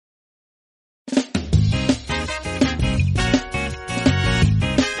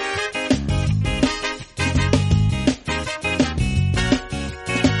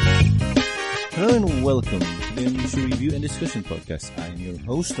welcome to the Unusual Review and Discussion Podcast. I'm your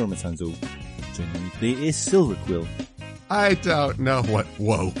host, Norman Sanzo. Joining me today is Silver Quill. I don't know what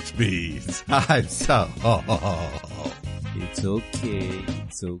woke means. I'm so... It's okay.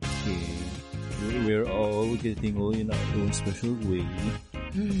 We're all getting old in our own special way.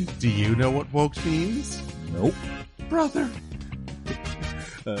 Do you know what woke means? Nope. Brother.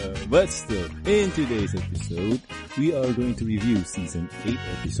 But still, in today's episode, we are going to review Season 8,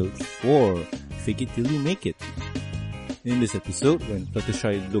 Episode 4, Fake It Till You Make It. In this episode, when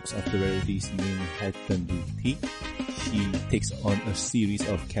Fluttershy looks after Rarity's Manehattan boutique, she takes on a series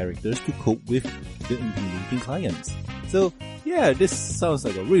of characters to cope with the intimidating clients. So, yeah, this sounds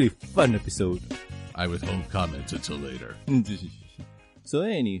like a really fun episode. I withhold comments until later. So,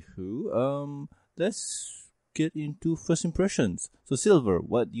 anywho, let's get into first impressions. So, Silver,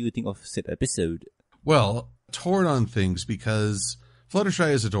 what do you think of said episode? Well, torn on things because Fluttershy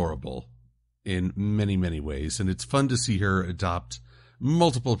is adorable in many, many ways, and it's fun to see her adopt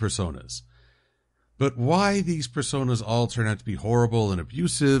multiple personas. But why these personas all turn out to be horrible and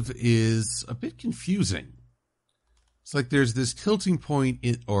abusive is a bit confusing. It's like there's this tilting point,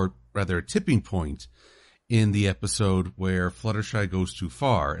 or rather a tipping point in the episode where Fluttershy goes too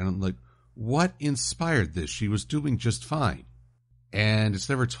far, and I'm like, what inspired this? She was doing just fine. And it's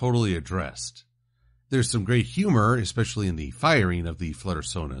never totally addressed. There's some great humor, especially in the firing of the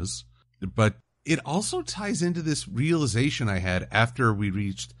Fluttersonas, but it also ties into this realization I had after we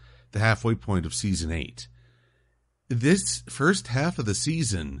reached the halfway point of Season 8. This first half of the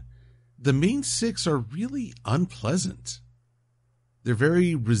season, the main six are really unpleasant. They're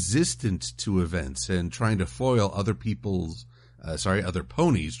very resistant to events and trying to foil other ponies'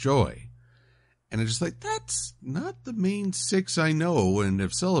 joy. And I'm just like, that's not the main six I know and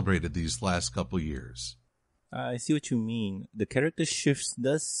have celebrated these last couple years. I see what you mean. The character shifts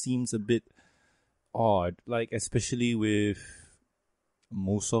does seems a bit odd, like especially with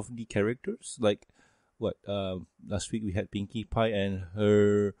most of the characters. Like, last week we had Pinkie Pie and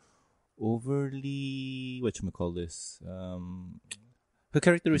her overly, her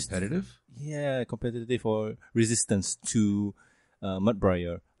character is competitive? Yeah, competitive or resistance to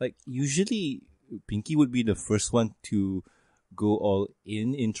Mudbriar. Like, usually Pinkie would be the first one to go all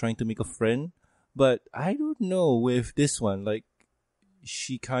in trying to make a friend. But I don't know with this one, like,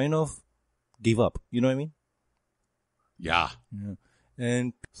 she kind of gave up. You know what I mean? Yeah.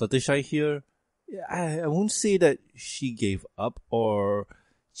 And Fluttershy here, I won't say that she gave up or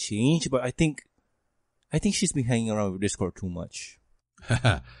changed, but I think she's been hanging around with Discord too much.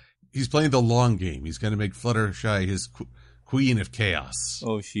 He's playing the long game. He's going to make Fluttershy his queen of chaos.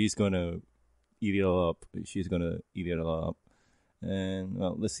 Oh, she's going to eat it all up. And,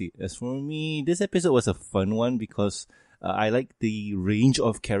 well, let's see. As for me, this episode was a fun one because I like the range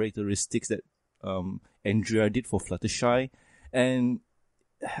of characteristics that Andrea did for Fluttershy. And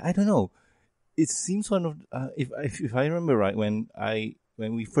I don't know. It seems one of if I remember right, when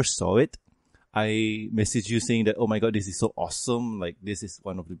we first saw it, I messaged you saying that, oh my god, this is so awesome. Like, this is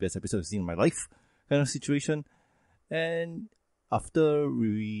one of the best episodes I've seen in my life, kind of situation. And after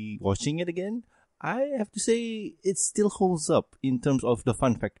watching it again, I have to say it still holds up in terms of the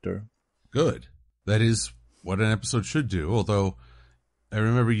fun factor. Good. That is what an episode should do, although I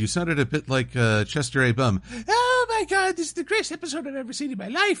remember you sounded a bit like Chester A. Bum. Oh my god, this is the greatest episode I've ever seen in my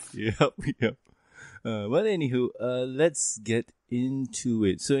life. Yep. But anywho, let's get into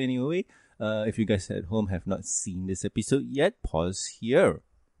it. So anyway, if you guys at home have not seen this episode yet, pause here.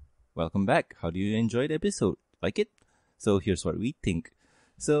 Welcome back. How do you enjoy the episode? Like it? So here's what we think.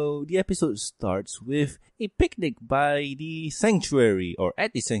 So the episode starts with a picnic by the sanctuary, or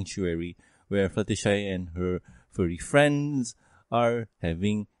at the sanctuary, where Fluttershy and her furry friends are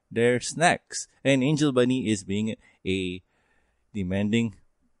having their snacks. And Angel Bunny is being a demanding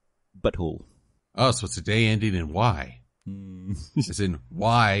butthole. Oh, so it's a day ending in Y. As in,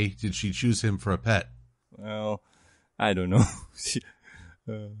 why did she choose him for a pet? Well, I don't know.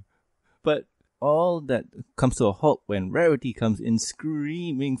 But all that comes to a halt when Rarity comes in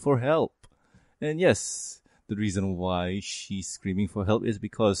screaming for help. And yes, the reason why she's screaming for help is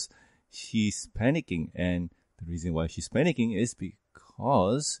because she's panicking. And the reason why she's panicking is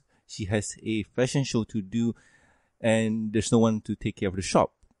because she has a fashion show to do and there's no one to take care of the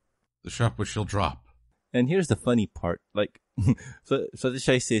shop. The shop which she'll drop. And here's the funny part. Like,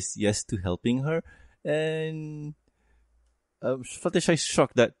 Fluttershy says yes to helping her. And Fluttershy's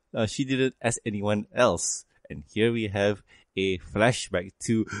shocked that she didn't ask anyone else. And here we have a flashback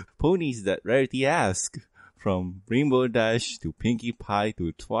to ponies that Rarity asked. From Rainbow Dash to Pinkie Pie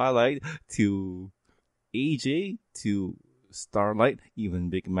to Twilight to AJ to Starlight, even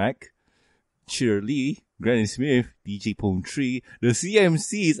Big Mac. Shirley, Granny Smith, DJ Pone Tree, the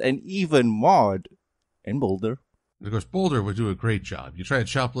CMCs, and even Maud and Boulder. And of course, Boulder would do a great job. You try to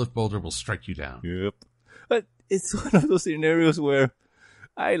shoplift, Boulder will strike you down. Yep. But it's one of those scenarios where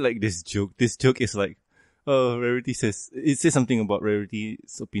I like this joke. This joke is like, Rarity says something about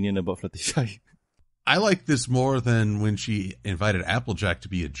Rarity's opinion about Fluttershy. I like this more than when she invited Applejack to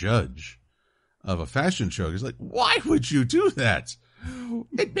be a judge of a fashion show. He's like, why would you do that?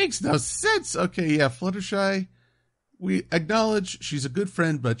 It makes no sense. Okay, yeah, Fluttershy, we acknowledge she's a good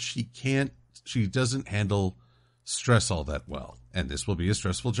friend, but she doesn't handle stress all that well. And this will be a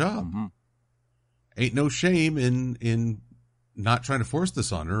stressful job. Mm-hmm. Ain't no shame in not trying to force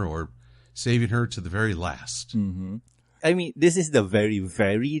this on her or saving her to the very last. Mm-hmm. I mean, this is the very,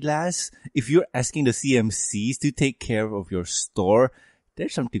 very last. If you're asking the CMCs to take care of your store,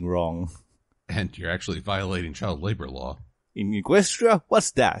 there's something wrong. And you're actually violating child labor law. In Equestria,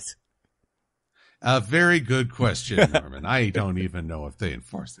 what's that? A very good question, Norman. I don't even know if they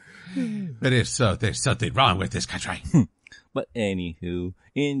enforce it. But if so, there's something wrong with this country. But anywho,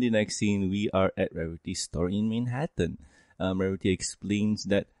 in the next scene, we are at Rarity's store in Manhattan. Rarity explains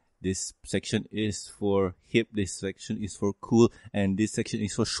that this section is for hip, this section is for cool, and this section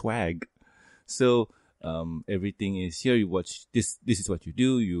is for swag. So, everything is here. You watch this. This is what you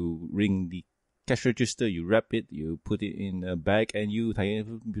do. You ring the cash register, you wrap it, you put it in a bag, and you tie it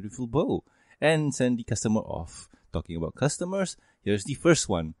with a beautiful bow and send the customer off. Talking about customers, here's the first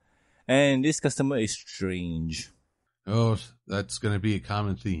one. And this customer is strange. Oh, that's going to be a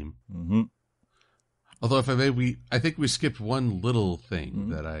common theme. Mm-hmm. Although, if I may, I think we skipped one little thing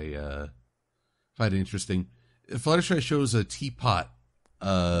that I find interesting. Fluttershy shows a teapot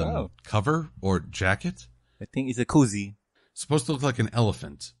cover or jacket. I think it's a cozy. It's supposed to look like an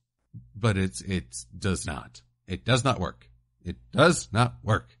elephant, but it does not. It does not work. It does not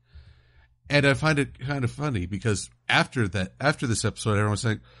work. And I find it kind of funny because after this episode, everyone's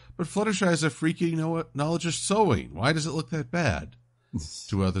saying, but Fluttershy has a freaking knowledge of sewing. Why does it look that bad?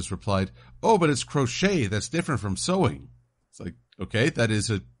 Two others replied, oh, but it's crochet. That's different from sewing. It's like, okay, that is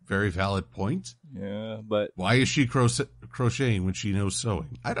a very valid point. Yeah, but why is she crocheting when she knows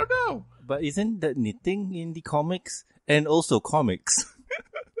sewing? I don't know. But isn't that knitting in the comics? And also comics.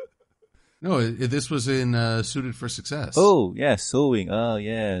 No, this was in Suited for Success. Oh, yeah, sewing. Oh,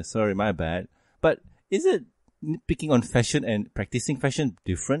 yeah, sorry, my bad. But is it picking on fashion and practicing fashion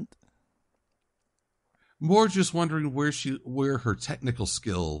different? More just wondering where her technical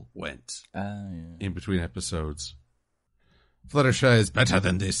skill went in between episodes. Fluttershy is better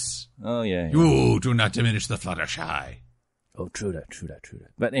than this. Oh, yeah. You do not diminish the Fluttershy. Oh, true that.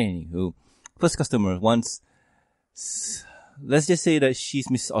 But anywho, first customer wants... Let's just say that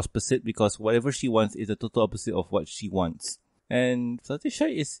she's Miss Opposite because whatever she wants is the total opposite of what she wants. And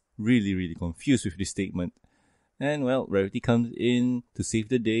Fluttershy is really, really confused with this statement. And, well, Rarity comes in to save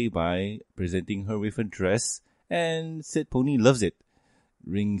the day by presenting her with a dress, and said Pony loves it.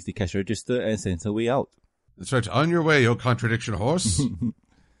 Rings the cash register and sends her way out. That's right. On your way, you contradiction horse.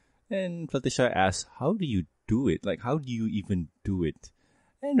 And Fluttershy asks, how do you do it? Like, how do you even do it?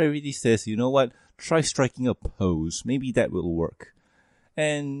 And Rarity says, you know what? Try striking a pose. Maybe that will work.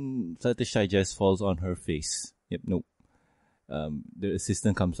 And Fluttershy just falls on her face. Yep, nope. The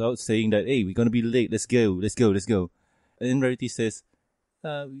assistant comes out saying that, hey, we're going to be late. Let's go. And Rarity says,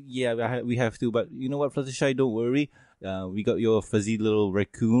 yeah, we have to. But you know what, Fluttershy, don't worry. We got your fuzzy little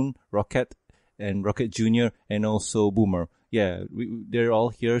raccoon, Rocket, and Rocket Jr., and also Boomer. Yeah, they're all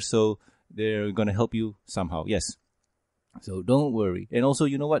here, so they're going to help you somehow. Yes. So don't worry. And also,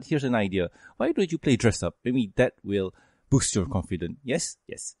 you know what? Here's an idea. Why don't you play dress up? Maybe that will boost your confidence. Yes?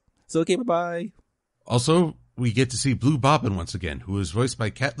 So, okay, bye-bye. Also, we get to see Blue Bobbin once again, who is voiced by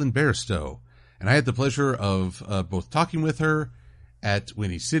Catelyn Barstow. And I had the pleasure of both talking with her at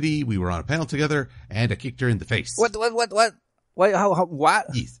Winnie City. We were on a panel together, and I kicked her in the face. What? Why? How? What?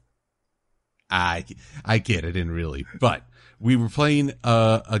 Yes. I kid, I didn't really. But we were playing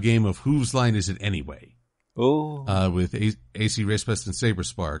a game of Whose Line Is It Anyway? Oh. With AC Racepest and Saber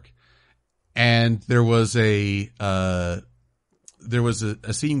Spark. And there was a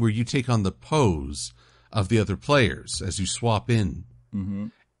scene where you take on the pose of the other players as you swap in. Mm-hmm.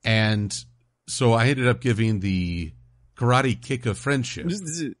 And so I ended up giving the karate kick of friendship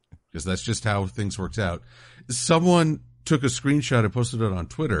because that's just how things worked out. Someone took a screenshot and posted it on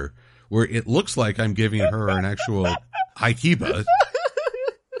Twitter where it looks like I'm giving her an actual Haikiba.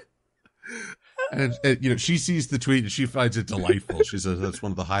 And she sees the tweet and she finds it delightful. She says that's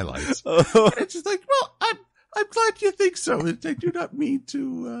one of the highlights. And it's just like, well, I'm glad you think so. I do not mean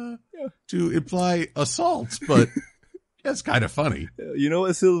to imply assault, but That's kind of funny. You know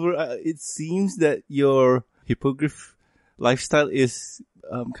what, Silver? It seems that your hippogriff lifestyle is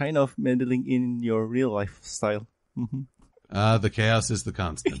kind of meddling in your real lifestyle. Mm-hmm. The chaos is the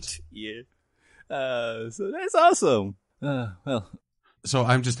constant. Yeah. So that's awesome. Well. So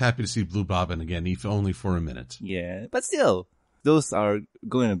I'm just happy to see Blue Bobbin again, if only for a minute. Yeah, but still, those are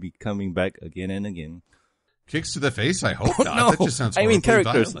going to be coming back again and again. Kicks to the face? I hope not. No, That just sounds I mean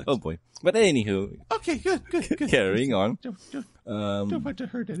characters. violent. Oh boy. But anywho. Okay, good. Carrying on. Don't want to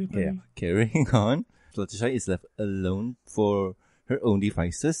hurt anybody. Yeah, carrying on. Fluttershy is left alone for her own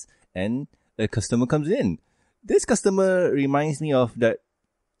devices, and a customer comes in. This customer reminds me of that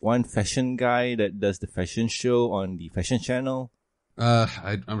one fashion guy that does the fashion show on the fashion channel.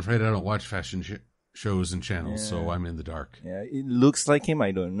 I'm afraid I don't watch fashion shows and channels, so I'm in the dark. Yeah, it looks like him.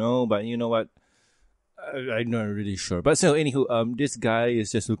 I don't know, but you know what? I'm not really sure. But so, anywho, this guy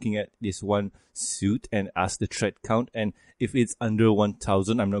is just looking at this one suit and asks the thread count. And if it's under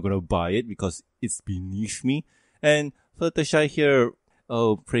 1,000, I'm not going to buy it because it's beneath me. And Fluttershy here,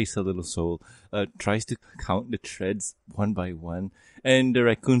 oh, praise her little soul, tries to count the threads one by one. And the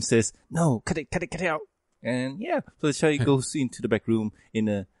raccoon says, no, cut it out. And yeah, Fluttershy goes into the back room in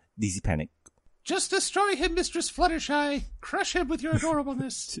a dizzy panic. Just destroy him, Mistress Fluttershy. Crush him with your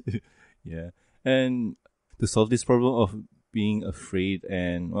adorableness. Yeah. And to solve this problem of being afraid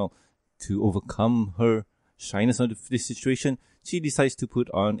and, well, to overcome her shyness of this situation, she decides to put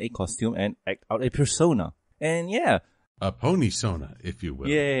on a costume and act out a persona. And yeah. A pony-sona, if you will.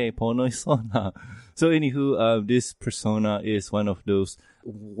 Yay, pony-sona. So anywho, this persona is one of those,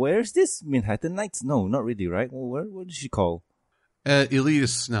 where's this Manhattan Knights? No, not really, right? What is she called?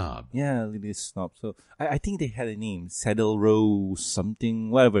 Elitist Snob. Yeah, elitist snob. So I think they had a name, Saddle Row something,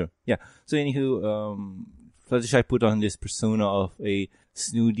 whatever. Yeah. So anywho, Fluttershy put on this persona of a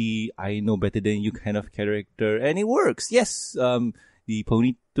snooty, I know better than you kind of character, and it works. Yes. The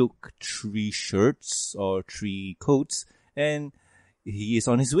pony took 3 shirts or 3 coats, and he is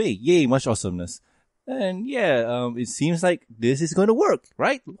on his way. Yay, much awesomeness. And yeah, it seems like this is going to work,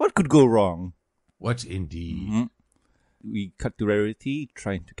 right? What could go wrong? What indeed? Mm-hmm. We cut to Rarity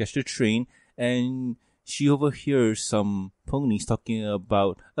trying to catch the train, and she overhears some ponies talking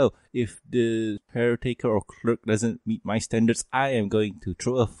about, oh, if the caretaker or clerk doesn't meet my standards, I am going to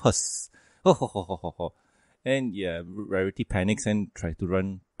throw a fuss. Ho ho ho ho ho ho. And yeah, Rarity panics and tries to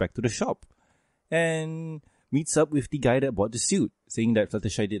run back to the shop. And meets up with the guy that bought the suit, saying that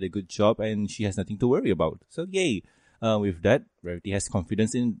Fluttershy did a good job and she has nothing to worry about. So yay. With that, Rarity has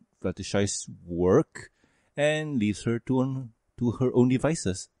confidence in Fluttershy's work and leaves her to her own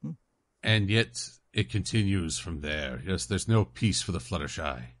devices. And yet, it continues from there. Yes, there's no peace for the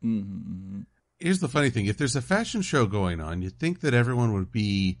Fluttershy. Mm-hmm. Here's the funny thing. If there's a fashion show going on, you'd think that everyone would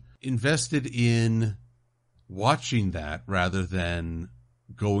be invested in watching that rather than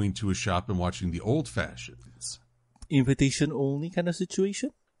going to a shop and watching the old fashions. Invitation only kind of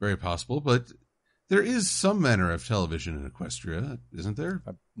situation? Very possible, but there is some manner of television in Equestria, isn't there?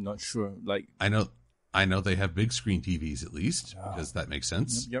 I'm not sure. Like, I know they have big screen TVs at least, because that makes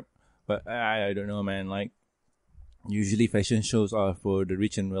sense. Yep. But I don't know, man. Like, usually fashion shows are for the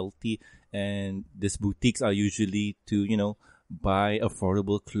rich and wealthy, and these boutiques are usually to, buy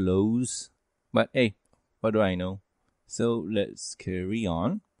affordable clothes. But hey, what do I know? So let's carry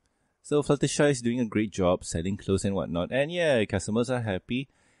on. So Fluttershy is doing a great job selling clothes and whatnot. And yeah, customers are happy.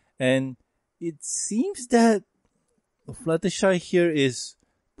 And it seems that Fluttershy here is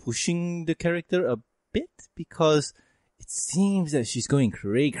pushing the character a bit, because it seems that she's going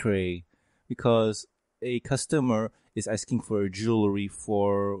cray-cray, because a customer is asking for jewelry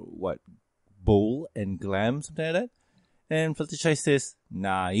for bowl and glam, something like that. And Fluttershy says,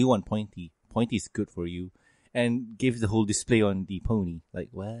 nah, you want pointy. Pointy is good for you. And gives the whole display on the pony. Like,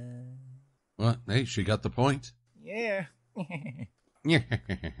 what? Well, hey, she got the point. Yeah. Yeah.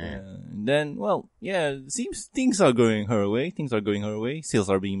 Then, well, yeah, seems things are going her way. Sales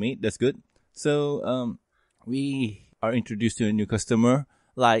are being made. That's good. So, we are introduced to a new customer.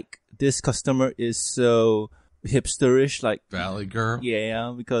 Like, this customer is so hipsterish, like Valley Girl.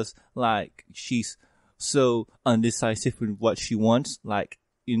 Yeah, because like she's so undecisive with what she wants. Like,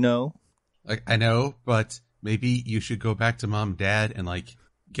 Like, I know, but maybe you should go back to mom and dad and like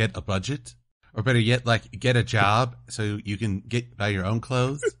get a budget, or better yet, like get a job so you can buy your own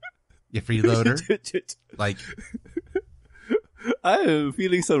clothes. You freeloader. Like, I am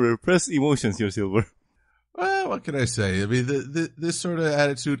feeling some repressed emotions here, Silver. Well, what can I say? I mean, this sort of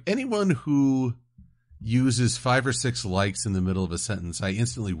attitude, anyone who uses 5 or 6 likes in the middle of a sentence, I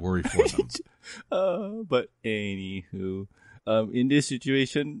instantly worry for them. But anywho, In this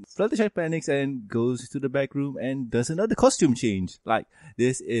situation, Fluttershy panics and goes to the back room and does another costume change. Like,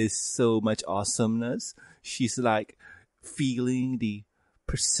 this is so much awesomeness. She's like feeling the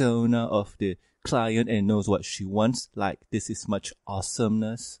persona of the client and knows what she wants. Like, this is much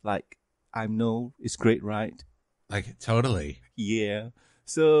awesomeness. Like, I know it's great, right? Like, totally. Yeah.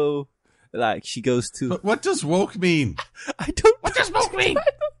 So, like, she goes to... But what does woke mean? What does woke mean? I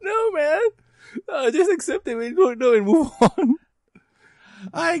don't know, man. Just accept it. We don't know and move on.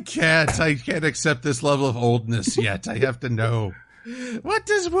 I can't accept this level of oldness yet. I have to know. What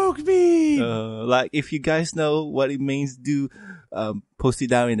does woke mean? Like, if you guys know what it means, do post it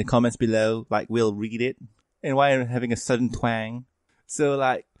down in the comments below. Like, we'll read it. And why I'm having a sudden twang. So,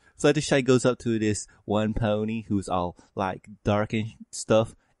 like, Fluttershy goes up to this one pony who's all, like, dark and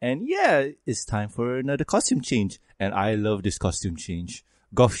stuff. And yeah, it's time for another costume change. And I love this costume change.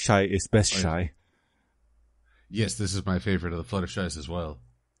 Goth Shy is best shy. Yes, this is my favorite of the Fluttershies as well.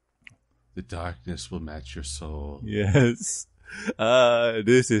 The darkness will match your soul. Yes.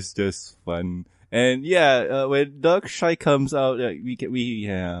 This is just fun. And yeah, when Dark Shy comes out, yep.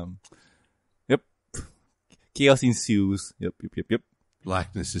 Chaos ensues. Yep.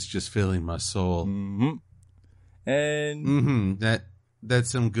 Blackness is just filling my soul. Mm-hmm. And that's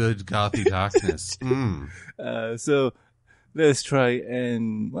some good gothy darkness. So let's try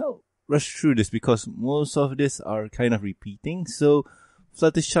and rush through this because most of this are kind of repeating. So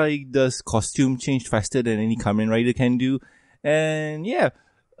Fluttershy does costume change faster than any Kamen Rider can do. And yeah,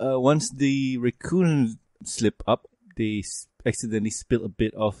 once the raccoon slip up, they accidentally spill a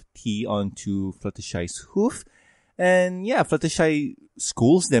bit of tea onto Fluttershy's hoof. And yeah, Fluttershy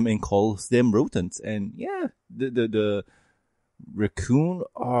scolds them and calls them rodents. And yeah, the raccoon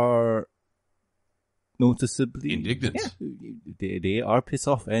are noticeably indignant. Yeah, they are pissed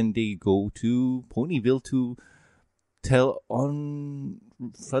off and they go to Ponyville to tell on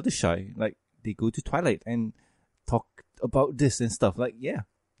Fluttershy. Like, they go to Twilight and talk about this and stuff. Like, yeah,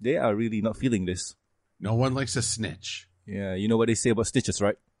 they are really not feeling this. No one likes a snitch. Yeah, you know what they say about snitches,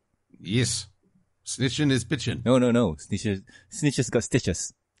 right? Yes. Snitching is bitching. No. Snitches got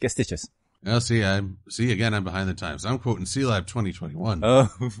stitches. Get stitches. Well, I'm behind the times. I'm quoting C-Lab 2021. Oh.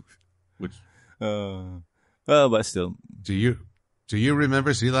 Which... well, but still. Do you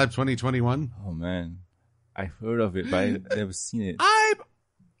remember C-Lab 2021? Oh, man. I've heard of it, but I've never seen it.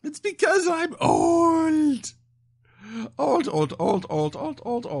 It's because I'm old. Old.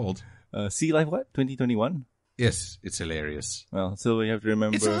 C-Life what? 2021? Yes, it's hilarious. Well, so you have to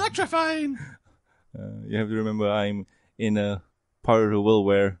remember... It's electrifying! You have to remember I'm in a part of the world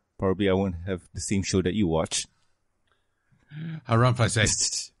where probably I won't have the same show that you watch. Harumph, I say.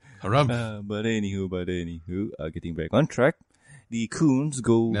 Harumph. But anywho, getting back on track, the Coons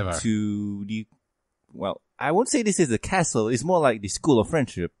go to the... Well, I won't say this is the castle. It's more like the School of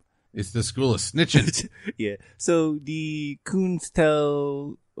Friendship. It's the School of Snitching. Yeah. So the Coons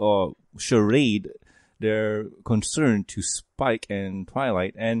tell, or charade, their concern to Spike and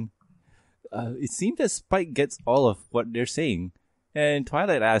Twilight, and it seems that Spike gets all of what they're saying. And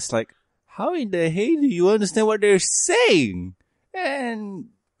Twilight asks, like, how in the hell do you understand what they're saying? And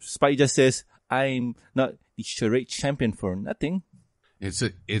Spike just says, I'm not the charade champion for nothing. It's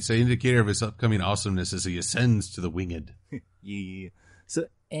an indicator of his upcoming awesomeness as he ascends to the winged. Yeah. So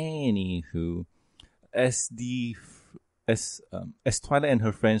anywho, as Twilight and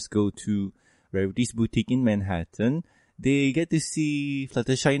her friends go to Rarity's boutique in Manhattan, they get to see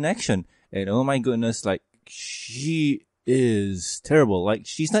Fluttershy in action. And oh my goodness, like, she is terrible. Like,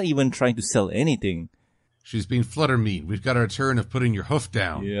 she's not even trying to sell anything. She's being flutter mean. We've got our turn of putting your hoof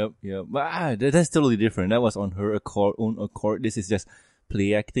down. Yep. But that's totally different. That was on her own accord. This is just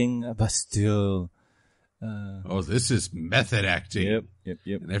play acting, but still. This is method acting. Yep.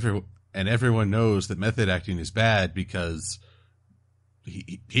 And everyone knows that method acting is bad because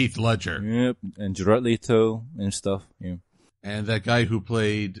Heath Ledger. Yep, and Gerard Leto and stuff. Yeah. And that guy who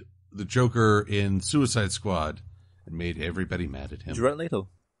played the Joker in Suicide Squad and made everybody mad at him. Gerard Leto.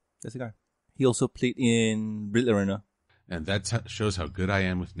 That's the guy. He also played in Brilliant Runner. And that shows how good I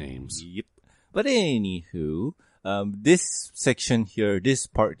am with names. Yep. But anywho, this section here, this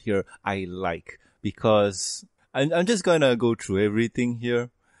part here, I like because I'm just gonna go through everything here.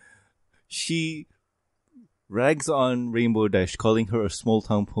 She rags on Rainbow Dash, calling her a small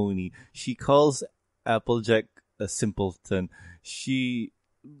town pony. She calls Applejack a simpleton.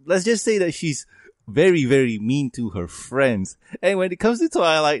 Let's just say that she's very, very mean to her friends. And when it comes to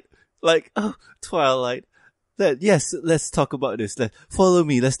Twilight, like, oh, Twilight, let's talk about this. Follow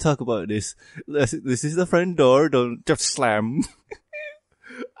me, let's talk about this. This is the front door, don't just slam.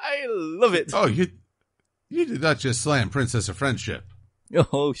 I love it. Oh, You did not just slam Princess of Friendship.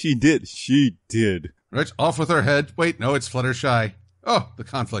 Oh, she did. She did. Right, off with her head. Wait, no, it's Fluttershy. Oh, the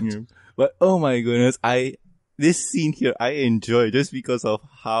conflict. Yeah. But oh my goodness, this scene here I enjoy just because of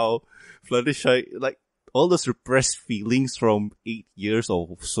how Fluttershy, like all those repressed feelings from 8 years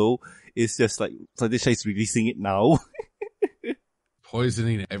or so, is just like Fluttershy is releasing it now.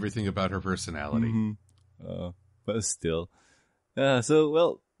 Poisoning everything about her personality. Mm-hmm. But still.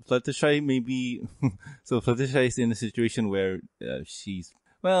 Fluttershy maybe... so Fluttershy is in a situation where she's...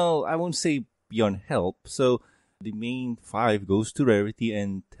 Well, I won't say beyond help. So the main 5 goes to Rarity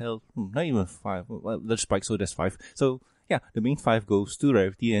and not even 5. Well, there's Spike, so that's 5. So, yeah, the main 5 goes to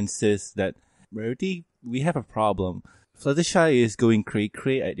Rarity and says that, Rarity, we have a problem. Fluttershy is going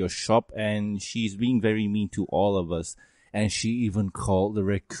cray-cray at your shop and she's being very mean to all of us. And she even called the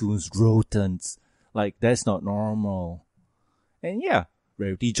raccoons rodents. Like, that's not normal. And yeah,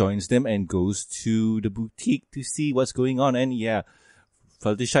 Rarity joins them and goes to the boutique to see what's going on. And yeah,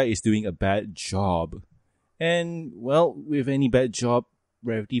 Fluttershy is doing a bad job. And, well, with any bad job,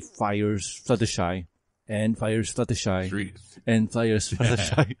 Rarity fires Fluttershy. And fires Fluttershy. And fires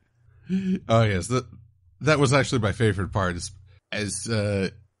Fluttershy. Oh, yes. That was actually my favorite part. As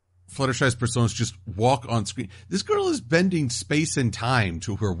Fluttershy's personas just walk on screen. This girl is bending space and time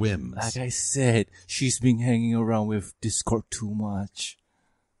to her whims. Like I said, she's been hanging around with Discord too much.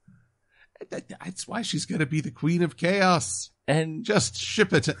 That's why she's going to be the queen of chaos. And just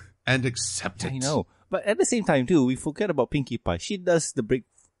ship it and accept it. I know. But at the same time, too, we forget about Pinkie Pie. She does the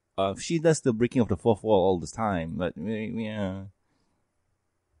breaking of the fourth wall all the time. But, yeah.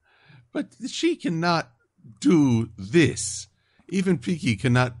 But she cannot do this. Even Pinkie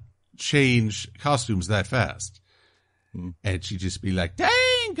cannot change costumes that fast. And she'd just be like,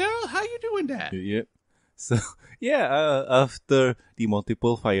 dang, girl, how you doing that? Yep. So, yeah, after the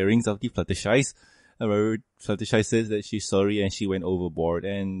multiple firings of the Fluttershys, Fluttershy says that she's sorry and she went overboard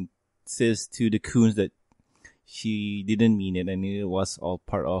and says to the coons that she didn't mean it and it was all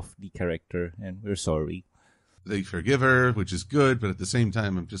part of the character and we're sorry. They forgive her, which is good, but at the same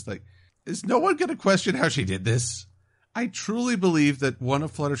time, I'm just like, is no one going to question how she did this? I truly believe that one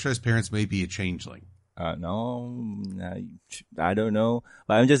of Fluttershy's parents may be a changeling. No, I don't know.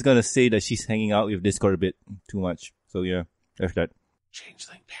 But I'm just going to say that she's hanging out with Discord a bit too much. So yeah, there's that.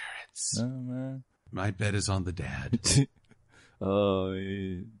 Changeling parents. Oh, man. My bet is on the dad.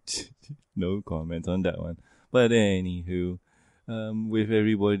 No comments on that one. But anywho, with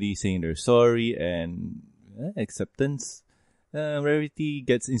everybody saying they're sorry and acceptance, Rarity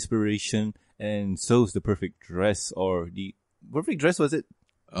gets inspiration and sews the perfect dress, or the perfect dress, was it?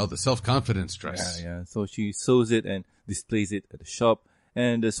 Oh, the self-confidence dress. Yeah. So she sews it and displays it at the shop.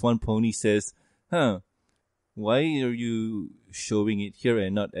 And this one pony says, why are you showing it here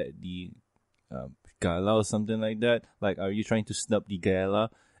and not at the gala or something like that? Like, are you trying to snub the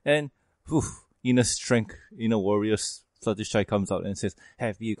gala? And, inner strength, inner warriors, Fluttershy comes out and says,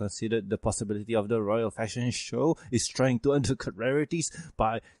 have you considered the possibility of the Royal Fashion Show is trying to undercut Rarities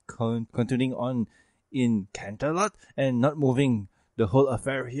by continuing on in Canterlot and not moving the whole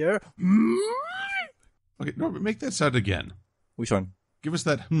affair here? Okay, Norbert, make that sound again. Which one? Give us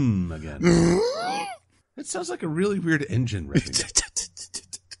that again. It sounds like a really weird engine revving.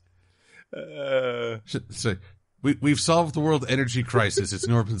 So, we've solved the world energy crisis. It's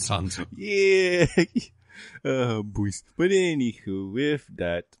Norbert Sanzo. Yeah. Boys. But anywho, with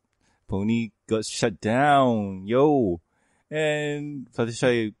that, Pony got shut down. Yo. And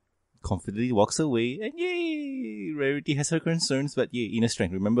Fluttershy confidently walks away. And yay! Rarity has her concerns, but yay, inner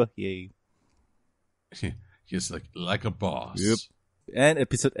strength. Remember? Yay. He's like a boss. Yep. And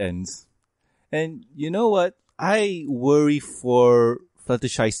episode ends. And you know what? I worry for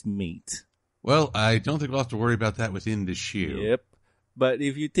Fluttershy's mate. Well, I don't think we'll have to worry about that within the show. Yep. But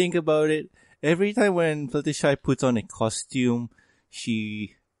if you think about it, every time when Fluttershy puts on a costume,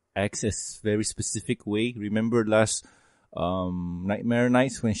 she acts a very specific way. Remember last Nightmare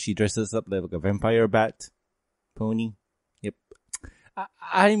Nights when she dresses up like a vampire bat pony? Yep.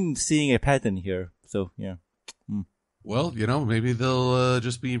 I'm seeing a pattern here. So, yeah. Well, maybe they'll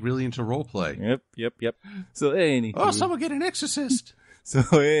just be really into role play. Yep. So, anywho. Oh, someone get an exorcist. So,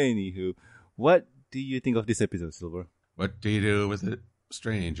 anywho, what do you think of this episode, Silver? What do you do with a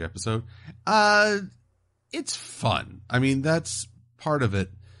strange episode? It's fun. I mean, that's part of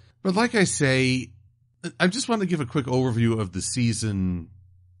it. But like I say, I just want to give a quick overview of the season,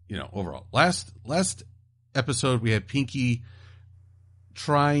 overall. Last episode, we had Pinkie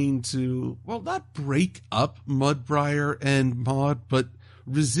trying to, not break up Mudbriar and Maud, but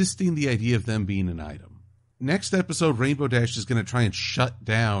resisting the idea of them being an item. Next episode, Rainbow Dash is going to try and shut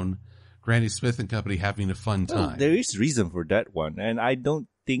down Granny Smith and company having a fun time. There is reason for that one, and I don't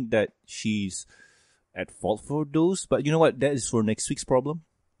think that she's at fault for those. But you know what? That is for next week's problem.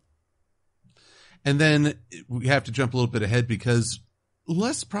 And then we have to jump a little bit ahead because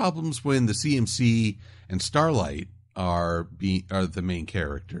less problems when the CMC and Starlight are the main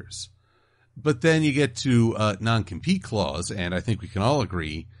characters. But then you get to non-compete clause, and I think we can all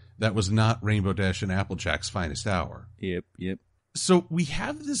agree that was not Rainbow Dash and Applejack's finest hour. Yep. So we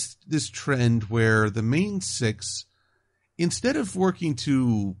have this trend where the main six, instead of working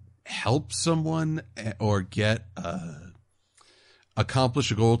to help someone or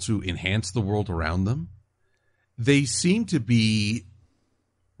accomplish a goal to enhance the world around them, they seem to be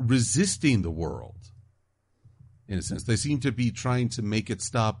resisting the world. In a sense, they seem to be trying to make it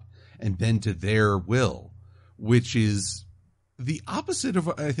stop and bend to their will, which is the opposite of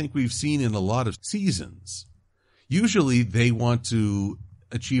what I think we've seen in a lot of seasons. Usually they want to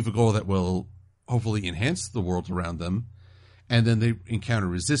achieve a goal that will hopefully enhance the world around them, and then they encounter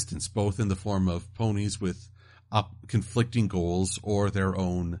resistance, both in the form of ponies with conflicting goals or their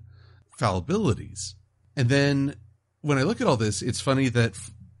own fallibilities. And then when I look at all this, it's funny that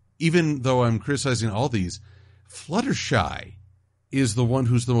even though I'm criticizing all these, Fluttershy is the one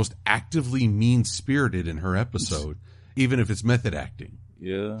who's the most actively mean-spirited in her episode, even if it's method acting.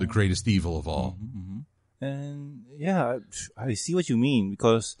 Yeah. The greatest evil of all. Mm-hmm. And yeah, I see what you mean,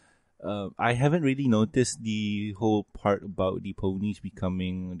 because I haven't really noticed the whole part about the ponies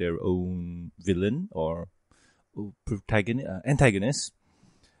becoming their own villain or antagonist.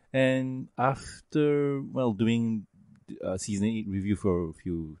 And after, doing season 8 review for a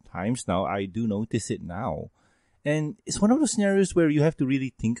few times now, I do notice it now. And it's one of those scenarios where you have to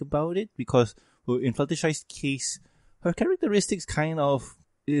really think about it, because in Fluttershy's case, her characteristics kind of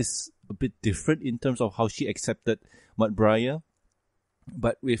is a bit different in terms of how she accepted Mudbriar.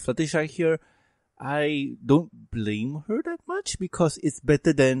 But with Fluttershy here, I don't blame her that much, because it's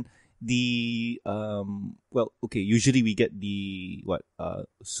better than the usually we get the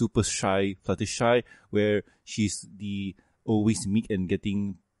super shy Fluttershy, where she's the always meek and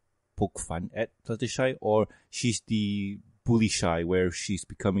getting poke fun at Fluttershy, or she's the bully shy, where she's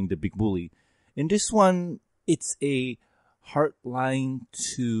becoming the big bully. In this one, it's a hard line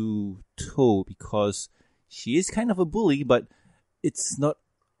to toe, because she is kind of a bully, but it's not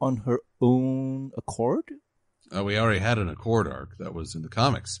on her own accord. We already had an Accord arc that was in the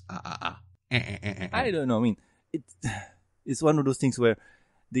comics. I don't know. I mean, it's one of those things where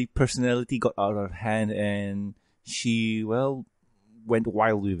the personality got out of hand and she, went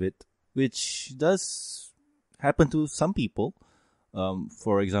wild with it, which does happen to some people.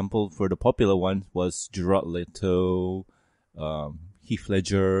 For example, for the popular one was Gerard Leto, Heath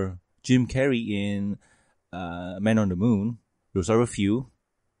Ledger, Jim Carrey in Man on the Moon. Those are a few.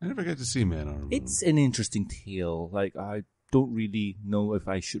 I never got to see Man on the Moon. It's an interesting tale. I don't really know if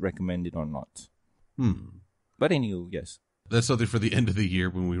I should recommend it or not. But anyway, yes. That's something for the end of the year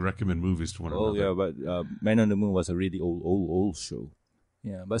when we recommend movies to one another. Oh, yeah, but Man on the Moon was a really old show.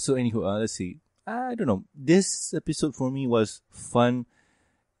 Yeah, but so anywho, let's see. I don't know. This episode for me was fun.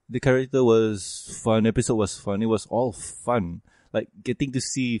 The character was fun. Episode was fun. It was all fun. Getting to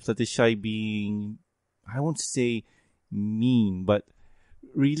see Fluttershy being, I won't say mean, but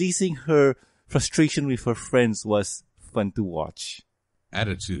releasing her frustration with her friends was fun to watch.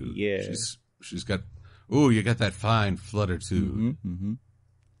 Attitude. Yeah. She's got, you got that fine Fluttertude. Mm-hmm.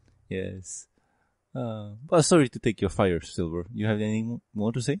 Yes. But sorry to take your fire, Silver. You have anything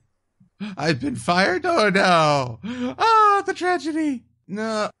more to say? I've been fired? Oh, no. Oh, the tragedy.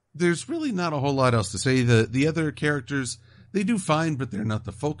 No, there's really not a whole lot else to say. The other characters, they do fine, but they're not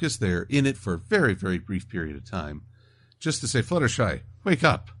the focus. They're in it for a very, very brief period of time. Just to say, Fluttershy, wake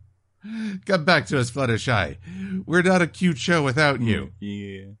up. Come back to us, Fluttershy. We're not a cute show without you.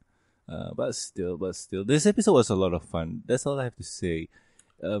 Yeah. But still, this episode was a lot of fun. That's all I have to say.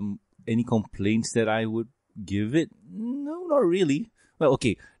 Any complaints that I would give it? No, not really. Well,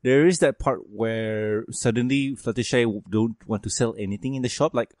 okay, there is that part where suddenly Fluttershy don't want to sell anything in the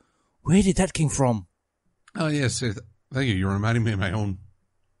shop. Where did that came from? Oh, yes. Thank you. You're reminding me of my own,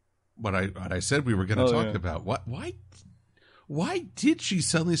 what I said we were going to talk about. Why did she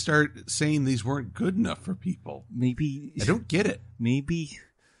suddenly start saying these weren't good enough for people? Maybe I don't get it. Maybe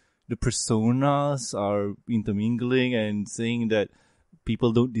the personas are intermingling and saying that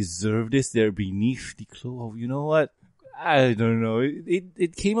people don't deserve this. They're beneath the cloth. You know what? I don't know.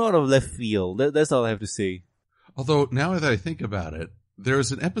 It came out of left field. That's all I have to say. Although, now that I think about it, there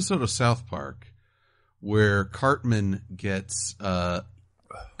was an episode of South Park where Cartman gets a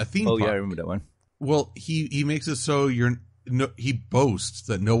theme park. Oh, yeah, I remember that one. Well, he makes it so he boasts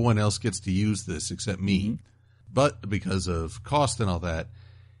that no one else gets to use this except me. Mm-hmm. But because of cost and all that,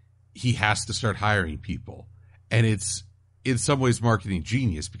 he has to start hiring people. And it's in some ways marketing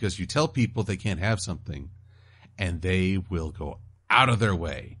genius, because you tell people they can't have something and they will go out of their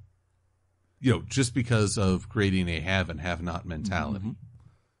way, just because of creating a have and have not mentality.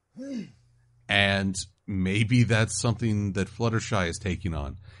 Mm-hmm. And maybe that's something that Fluttershy is taking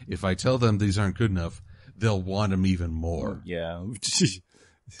on. If I tell them these aren't good enough, they'll want them even more. Yeah.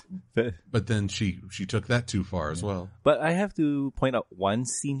 But then she took that too far as well. But I have to point out one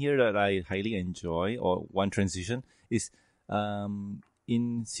scene here that I highly enjoy, or one transition, is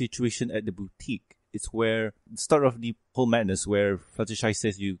in situation at the boutique. It's where the start of the whole madness, where Fluttershy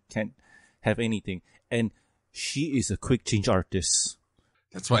says you can't have anything, and she is a quick change artist.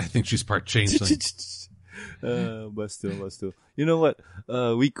 That's why I think she's part changeling. But still. You know what?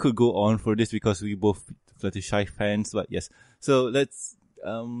 We could go on for this because we both Fluttershy fans, but yes. So let's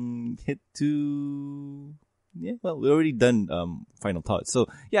hit to... Yeah, well, we already done final thoughts. So,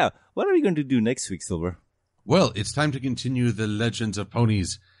 yeah, what are we going to do next week, Silver? Well, it's time to continue the Legends of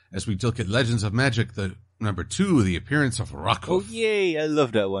Ponies as we look at Legends of Magic, the number 2, the appearance of Rockhoof. Oh, yay! I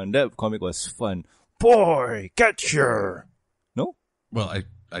love that one. That comic was fun. Boy, get here! No? Well,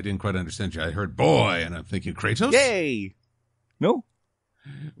 I didn't quite understand you. I heard boy, and I'm thinking Kratos? Yay! No?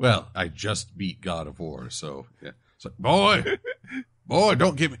 Well, I just beat God of War, so, yeah. So, boy,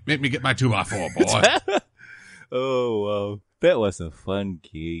 don't make me get my 2x4, boy. Oh, wow. That was a fun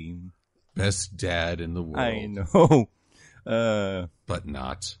game. Best dad in the world. I know. But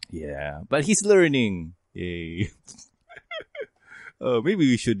not. Yeah, but he's learning. Yay. Maybe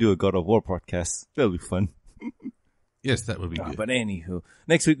we should do a God of War podcast. That'll be fun. Yes, that would be good. But anywho,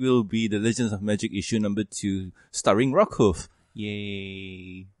 next week will be the Legends of Magic issue number 2, starring Rockhoof.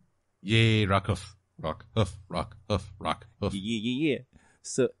 Yay. Yay, Rockhoof. Rockhoof. Yeah.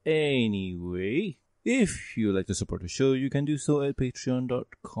 So anyway, if you like to support the show, you can do so at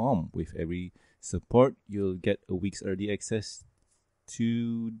patreon.com. With every support, you'll get a week's early access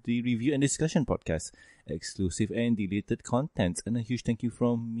to the review and discussion podcast, exclusive and deleted contents, and a huge thank you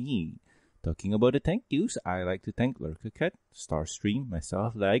from me. Talking about the thank yous, I like to thank Lurkercat, Starstream,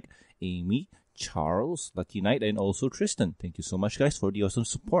 myself, Lag, Amy, Charles, Lucky Knight, and also Tristan. Thank you so much, guys, for the awesome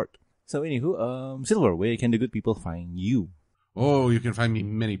support. So anywho, Silver, where can the good people find you? Oh, you can find me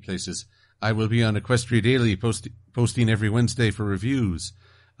many places. I will be on Equestria Daily, posting every Wednesday for reviews.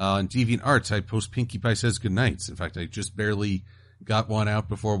 On DeviantArt, I post Pinkie Pie Says Goodnights. In fact, I just barely got one out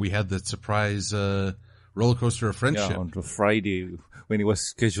before we had the surprise roller coaster of friendship. Yeah, on a Friday when it was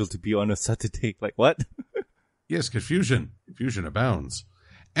scheduled to be on a Saturday. Like, what? Yes, confusion. Confusion abounds.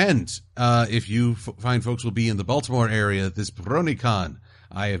 And if you find folks will be in the Baltimore area this BronyCon,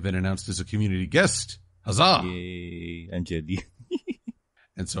 I have been announced as a community guest. Huzzah! Yay, I'm jelly.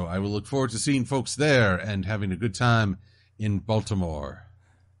 And so I will look forward to seeing folks there and having a good time in Baltimore.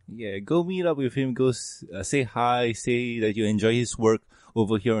 Yeah, go meet up with him. Go say hi, say that you enjoy his work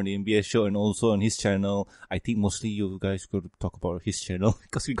over here on the MBS show and also on his channel. I think mostly you guys go to talk about his channel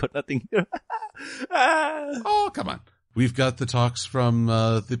because we got nothing here. Oh, come on. We've got the talks from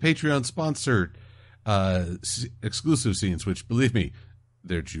the Patreon-sponsored exclusive scenes, which, believe me,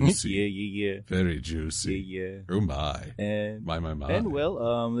 they're juicy. Yeah. Very juicy. Yeah. Oh, my. And, my. And,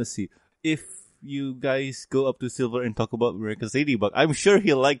 well, let's see. If you guys go up to Silver and talk about Miraculous Ladybug, I'm sure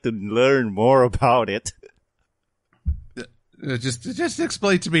he'll like to learn more about it. Just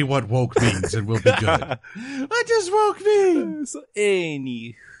explain to me what woke means and we'll be good. What does woke mean? So,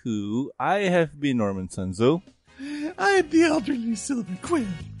 anywho, I have been Norman Sanzo. I am the elderly Silver Quill.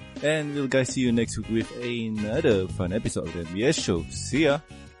 And we'll guys see you next week with another fun episode of the MBS show. See ya.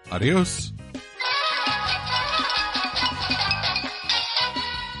 Adios.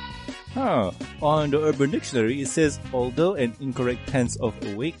 On the Urban Dictionary, it says, although an incorrect tense of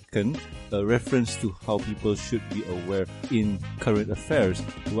awaken, a reference to how people should be aware in current affairs.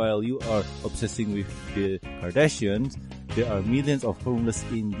 While you are obsessing with the Kardashians, there are millions of homeless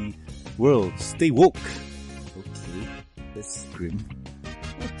in the world. Stay woke. Okay, that's grim.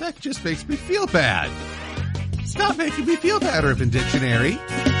 Well, that just makes me feel bad. Stop making me feel bad, Urban Dictionary.